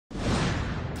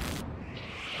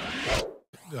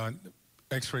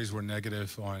X-rays were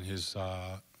negative on his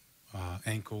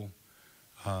ankle.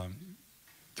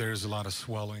 There's a lot of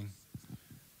swelling,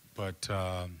 but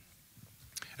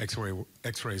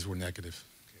X-rays were negative.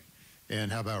 Okay.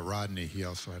 And how about Rodney? He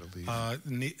also had a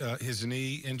lead. His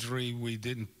knee injury, we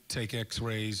didn't take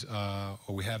X-rays, or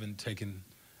we haven't taken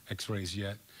X-rays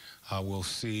yet. We'll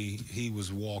see. He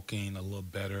was walking a little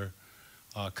better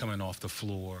coming off the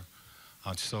floor.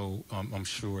 So I'm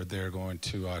sure they're going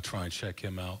to try and check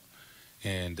him out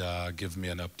and give me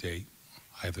an update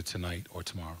either tonight or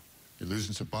tomorrow. You're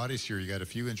losing some bodies here. You got a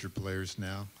few injured players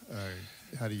now.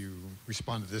 How do you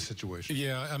respond to this situation?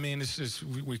 Yeah, I mean,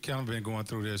 we've kind of been going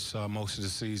through this most of the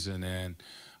season, and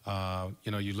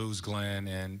you know, you lose Glenn,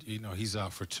 and you know he's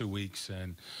out for 2 weeks,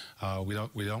 and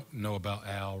we don't know about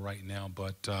Al right now,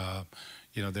 but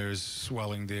you know, there's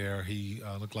swelling there. He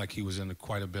looked like he was in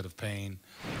quite a bit of pain.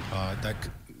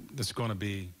 That's going to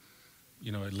be,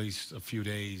 you know, at least a few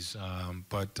days.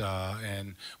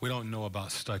 And we don't know about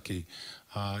Stuckey.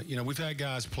 You know, we've had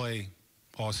guys play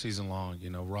all season long. You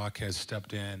know, Rock has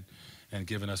stepped in and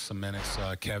given us some minutes.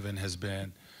 Kevin has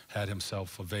had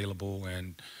himself available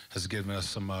and has given us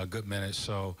some good minutes.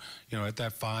 So, you know, at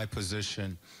that 5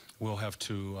 position, we'll have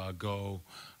to go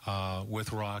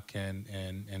with Rock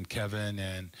and Kevin,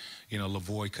 and, you know,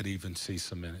 Lavoie could even see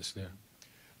some minutes there.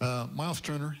 Miles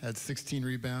Turner had 16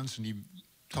 rebounds, and he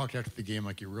talked after the game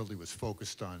like he really was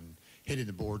focused on hitting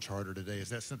the boards harder today. Is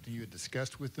that something you had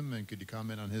discussed with him, and could you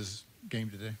comment on his game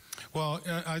today? Well,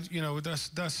 you know,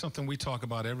 that's something we talk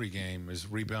about every game, is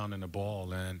rebounding the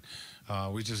ball, and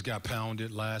we just got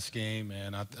pounded last game,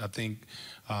 and I think,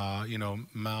 you know,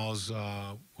 Miles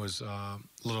was a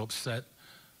little upset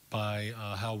by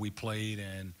how we played,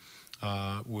 and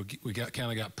we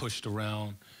kind of got pushed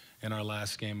around in our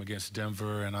last game against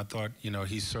Denver, and I thought, you know,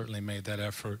 he certainly made that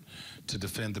effort to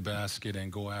defend the basket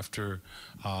and go after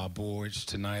boards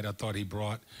tonight. I thought he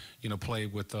brought, you know,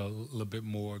 played with a little bit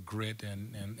more grit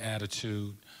and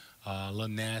attitude, a little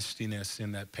nastiness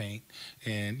in that paint,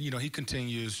 and you know, he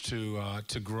continues to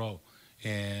grow,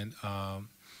 and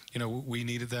you know, we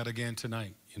needed that again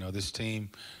tonight. You know, this team,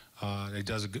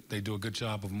 they do a good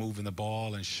job of moving the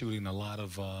ball and shooting a lot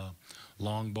of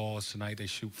long balls tonight. They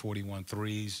shoot 41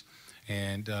 threes.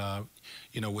 And,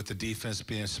 you know, with the defense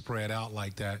being spread out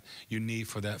like that, you need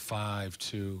for that 5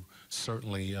 to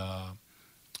certainly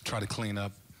try to clean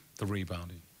up the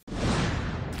rebounding.